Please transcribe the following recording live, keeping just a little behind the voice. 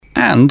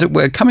And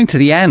we're coming to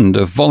the end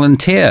of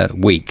Volunteer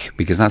Week,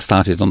 because that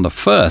started on the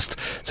 1st.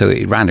 So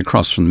it ran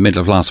across from the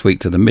middle of last week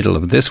to the middle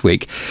of this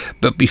week.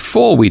 But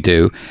before we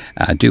do,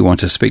 I do want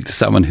to speak to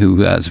someone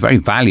who has a very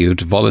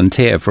valued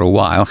volunteer for a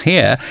while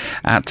here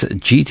at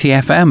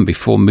GTFM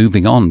before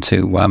moving on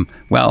to,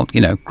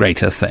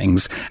 greater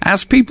things,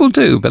 as people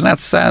do. But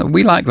that's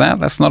we like that.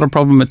 That's not a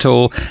problem at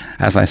all.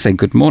 As I say,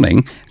 good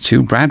morning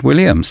to Brad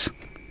Williams.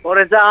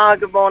 Bore-da,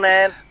 good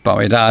morning.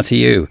 Bore-da to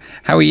you.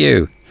 How are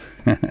you?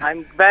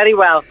 I'm very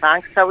well,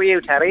 thanks. How are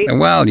you, Terry?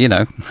 Well,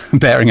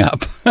 bearing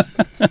up.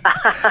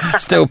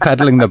 Still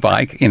pedaling the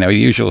bike, the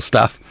usual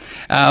stuff.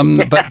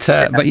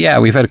 But yeah,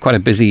 we've had quite a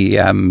busy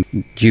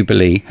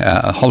Jubilee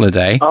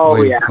holiday. Oh,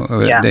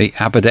 yeah. The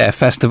Aberdare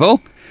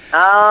Festival.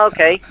 Oh,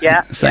 okay,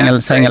 yeah.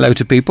 Saying hello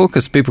to people,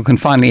 because people can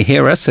finally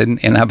hear us in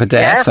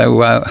Aberdare. Yeah. So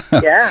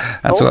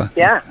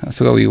that's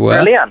where we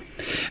were. Brilliant.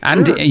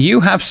 And you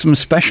have some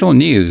special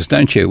news,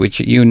 don't you, which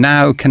you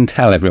now can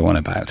tell everyone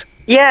about.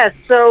 Yeah,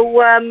 so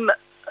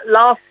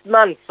last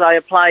month I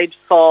applied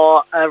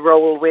for a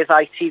role with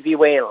ITV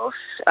Wales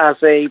as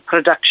a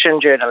production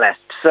journalist.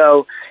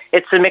 So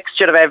it's a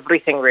mixture of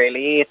everything,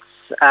 really. It's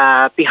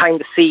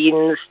behind the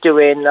scenes,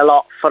 doing a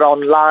lot for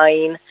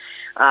online,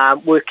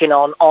 working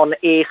on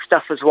air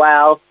stuff as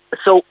well.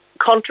 So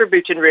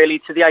contributing really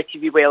to the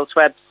ITV Wales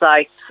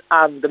website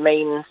and the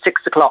main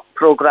 6 o'clock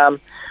programme,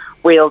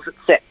 Wales at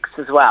 6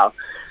 as well.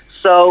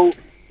 So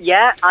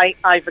yeah,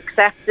 I've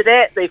accepted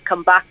it. They've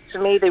come back to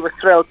me. They were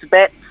thrilled to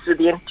bits with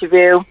the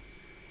interview.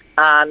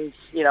 And,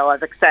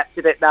 I've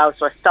accepted it now.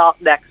 So I start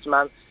next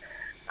month.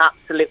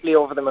 Absolutely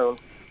over the moon.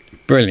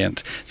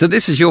 Brilliant. So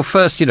this is your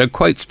first,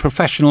 quotes,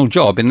 professional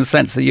job in the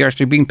sense that you're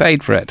actually being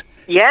paid for it.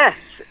 Yes,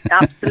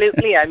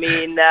 absolutely. I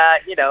mean,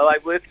 I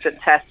worked at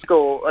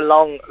Tesco a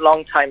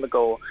long time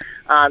ago.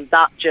 And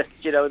that just,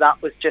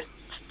 that was just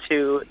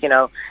to,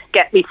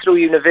 get me through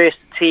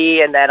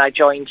university. And then I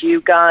joined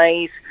you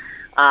guys.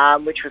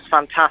 Which was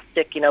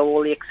fantastic.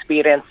 All the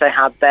experience I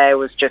had there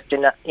was just,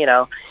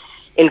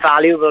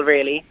 invaluable,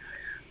 really.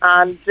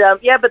 And,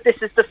 but this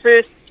is the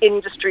first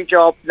industry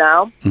job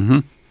now. Mm-hmm.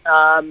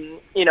 And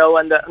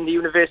the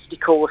university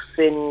course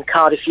in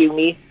Cardiff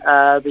Uni,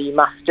 the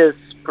Masters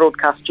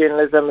Broadcast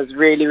Journalism has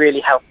really,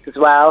 really helped as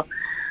well.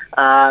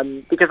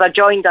 Because I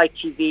joined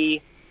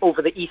ITV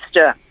over the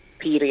Easter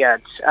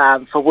period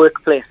for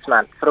work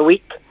placement for a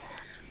week.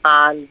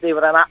 And they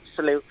were an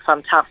absolute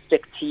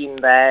fantastic team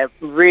there.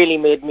 Really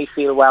made me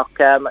feel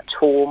welcome at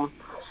home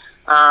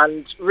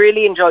and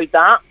really enjoyed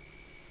that.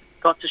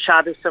 Got to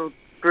shadow some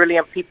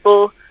brilliant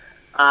people,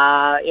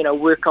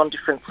 work on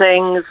different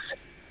things.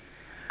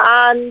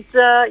 And,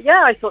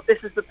 I thought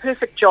this is the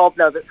perfect job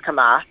now that's come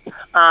up.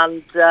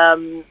 And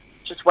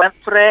just went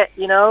for it,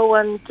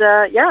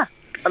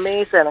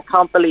 amazing. I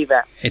can't believe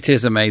it. It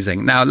is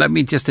amazing. Now, let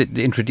me just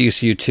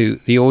introduce you to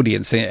the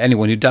audience,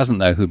 anyone who doesn't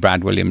know who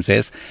Brad Williams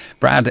is.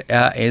 Brad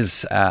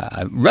is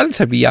a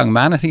relatively young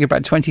man. I think you're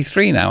about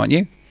 23 now, aren't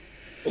you?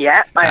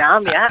 Yeah, I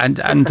am, yeah.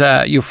 And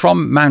you're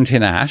from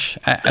Mountain Ash,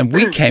 and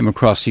we came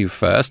across you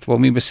first when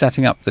we were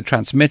setting up the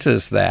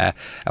transmitters there,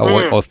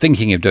 or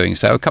thinking of doing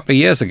so, a couple of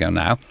years ago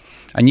now.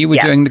 And you were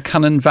doing the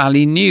Cunnan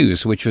Valley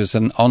News, which was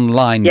an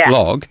online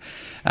blog.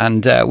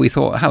 And we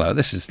thought, hello,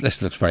 this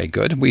looks very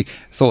good. We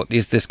thought,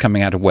 is this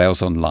coming out of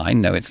Wales Online?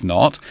 No, it's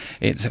not.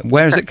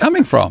 Where is it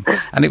coming from?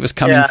 And it was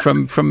coming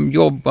from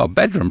your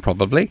bedroom,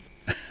 probably.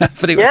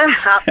 But it was,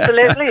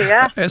 absolutely,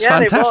 yeah. It was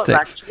fantastic. It was,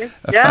 actually.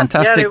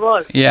 Fantastic. Yeah, it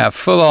was. Yeah,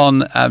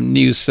 full-on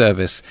news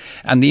service.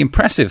 And the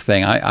impressive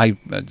thing,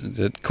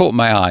 it caught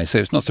my eye, so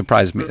it's not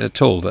surprised me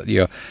at all that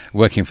you're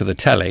working for the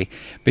telly,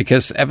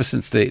 because ever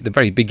since the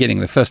very beginning,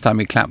 the first time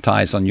we clapped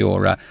eyes on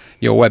your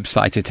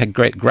website, it had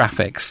great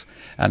graphics.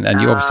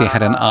 And you obviously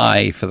had an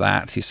eye for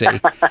that, you see.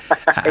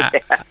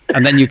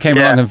 And then you came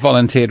along and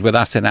volunteered with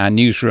us in our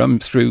newsroom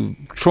through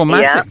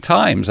traumatic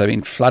times. I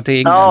mean,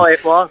 flooding,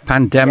 it was.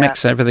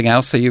 pandemics and everything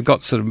else. So you've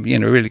got sort of,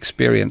 real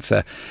experience,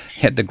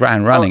 hit the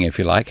ground running, if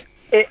you like.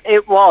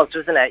 It was,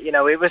 wasn't it?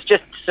 It was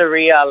just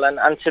surreal.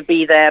 And to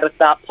be there at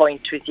that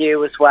point with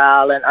you as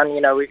well. And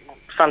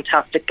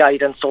fantastic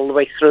guidance all the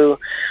way through.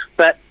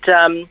 But...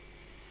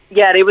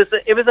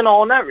 it was an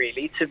honour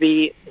really to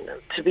be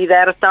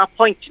there at that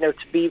point. To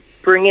be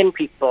bringing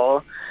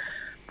people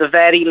the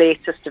very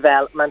latest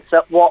developments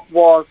at what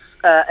was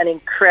an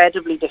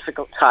incredibly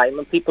difficult time,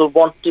 and people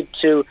wanted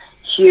to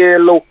hear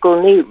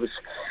local news.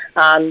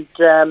 And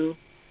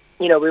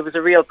it was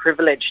a real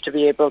privilege to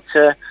be able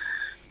to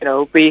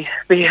be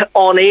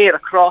on air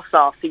across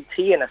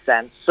RCT in a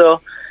sense.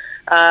 So.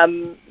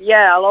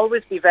 I'll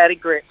always be very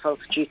grateful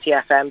to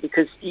GTFM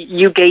because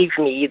you gave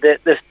me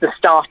the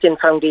starting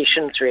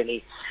foundations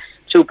really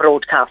to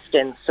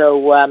broadcasting.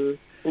 So,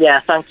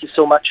 thank you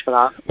so much for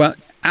that. Well,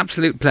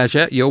 absolute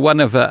pleasure. You're one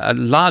of a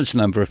large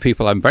number of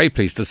people, I'm very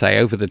pleased to say,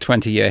 over the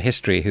 20-year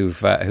history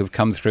who've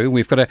come through.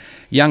 We've got a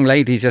young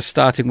lady just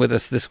starting with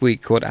us this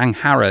week called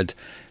Angharad,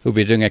 who'll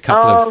be doing a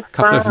couple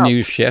of wow.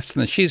 news shifts,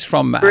 and she's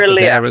from Brilliant.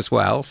 Aberdare as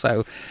well.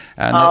 So,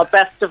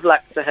 best of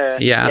luck to her.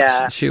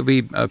 yeah. She'll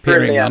be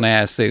appearing on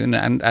air soon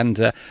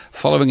and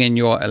following in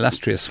your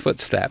illustrious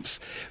footsteps.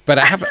 But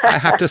I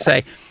have to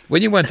say,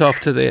 when you went off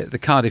to the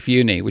Cardiff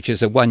Uni, which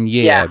is a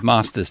 1-year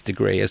master's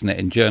degree, isn't it,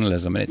 in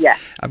journalism? And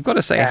I've got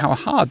to say how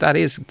hard that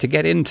is to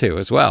get into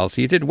as well.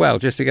 So you did well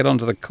just to get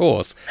onto the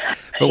course.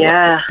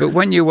 But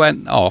when you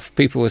went off,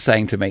 people were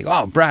saying to me,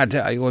 "Oh, Brad,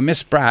 you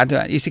Miss Brad,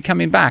 is he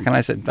coming back?" And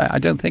I said, "I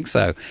don't think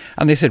so."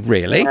 And they said,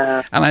 "Really?"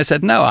 And I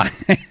said, "No,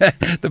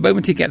 the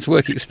moment he gets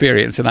work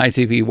experience in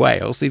ITV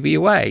Wales, he'll be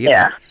away." You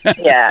know?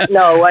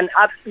 No, and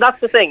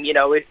that's the thing,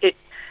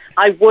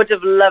 I would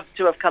have loved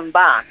to have come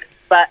back,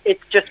 but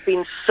it's just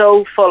been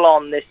so full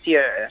on this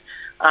year.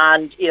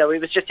 And, it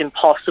was just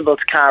impossible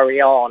to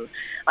carry on.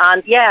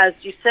 And, as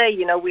you say,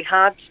 we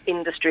had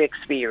industry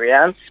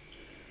experience,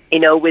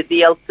 with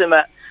the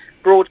ultimate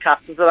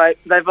broadcasters that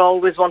I've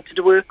always wanted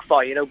to work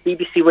for,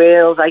 BBC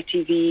Wales,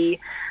 ITV,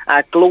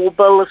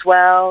 Global as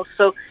well.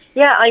 So,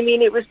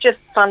 it was just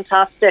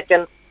fantastic.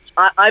 And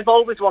I've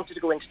always wanted to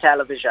go into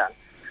television.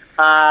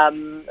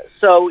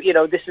 So,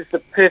 this is the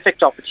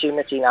perfect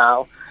opportunity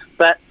now.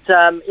 But,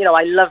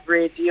 I love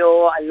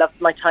radio. I loved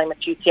my time at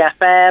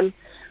GTFM.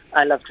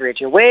 I loved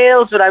Radio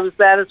Wales, but I was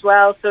there as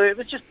well. So it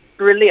was just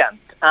brilliant.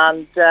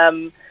 And,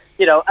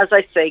 as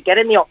I say,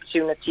 getting the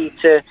opportunity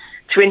to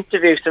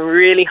interview some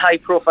really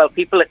high-profile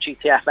people at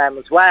GTFM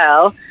as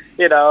well,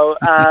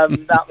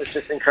 that was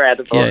just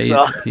incredible.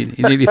 Yeah, you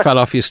nearly fell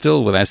off your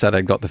stool when I said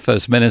I got the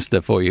First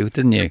Minister for you,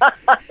 didn't you?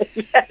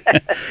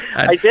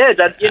 I did.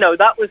 And,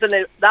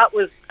 that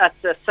was at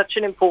such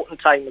an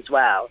important time as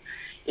well.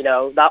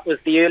 That was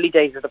the early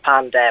days of the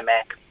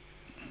pandemic,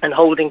 and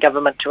holding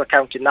government to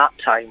account in that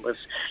time was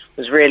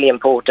really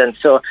important.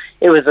 So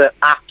it was an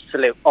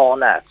absolute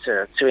honour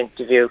to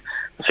interview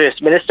the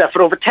First Minister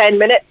for over 10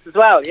 minutes as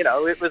well.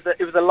 It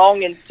was a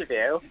long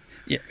interview.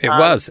 Yeah, it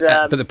was.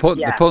 But the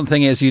important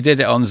thing is you did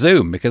it on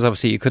Zoom, because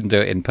obviously you couldn't do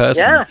it in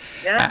person.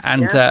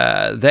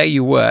 There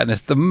you were. And at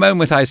the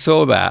moment I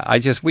saw that,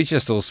 we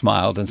just all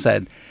smiled and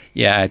said,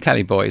 "Yeah,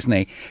 Telly boy, isn't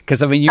he?"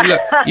 Because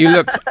you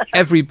looked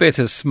every bit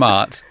as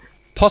smart.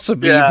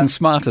 Possibly even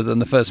smarter than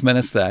the First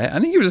Minister. I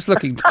think he was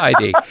looking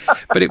tidy,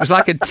 but it was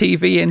like a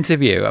TV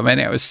interview. I mean,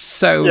 it was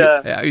so.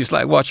 It was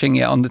like watching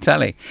it on the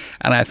telly,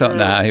 and I thought,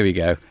 "Nah, here we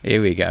go.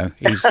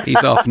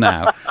 He's off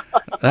now.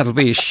 That'll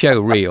be his show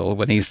reel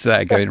when he's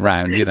going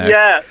round."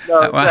 Yeah.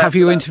 No, have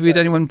you interviewed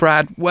anyone,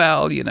 Brad?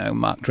 Well,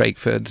 Mark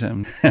Drakeford.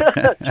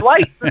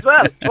 Twice as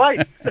well.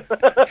 Twice.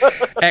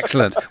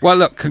 Excellent. Well,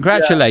 look,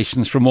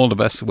 congratulations from all of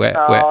us. We're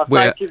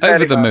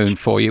over the moon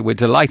for you. We're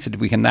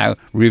delighted we can now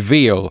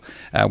reveal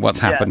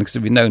what's happened, because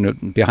we've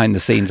known behind the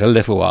scenes a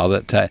little while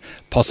that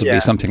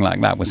possibly something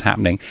like that was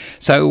happening.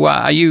 So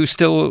are you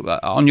still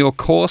on your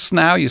course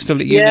now? You're still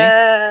at uni?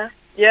 Yeah,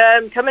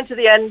 I'm coming to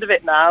the end of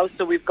it now,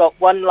 so we've got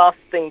one last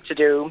thing to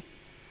do.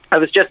 I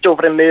was just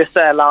over in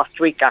Mercer last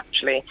week,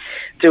 actually,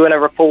 doing a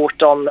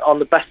report on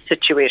the bus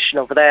situation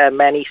over there.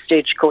 Many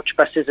stagecoach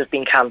buses have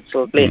been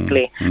cancelled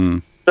lately.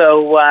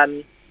 So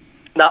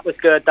that was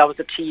good. That was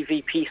a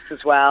TV piece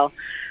as well.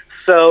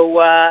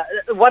 So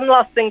one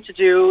last thing to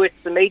do.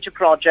 It's a major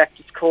project.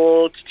 It's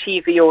called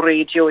TV or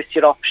Radio. It's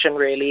your option,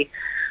 really.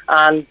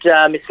 And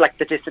it's like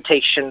the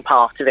dissertation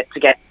part of it to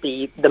get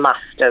the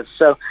master's.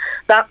 So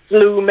that's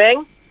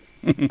looming.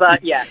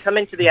 But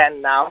coming to the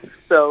end now.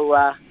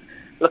 So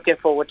looking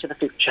forward to the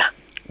future.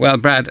 Well,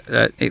 Brad,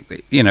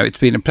 it's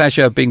been a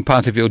pleasure being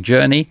part of your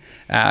journey.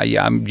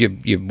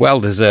 You're well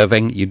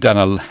deserving. You've done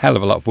a hell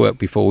of a lot of work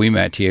before we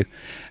met you.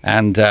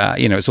 And,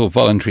 it's all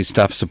voluntary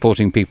stuff,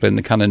 supporting people in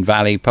the Cynon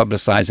Valley,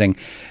 publicising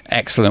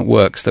excellent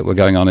works that were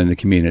going on in the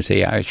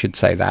community. I should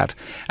say that.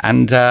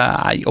 And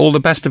all the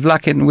best of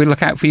luck, and we'll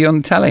look out for you on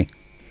the telly.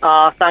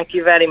 Thank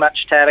you very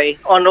much, Terry.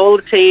 On all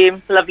the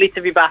team, lovely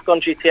to be back on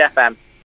GTFM.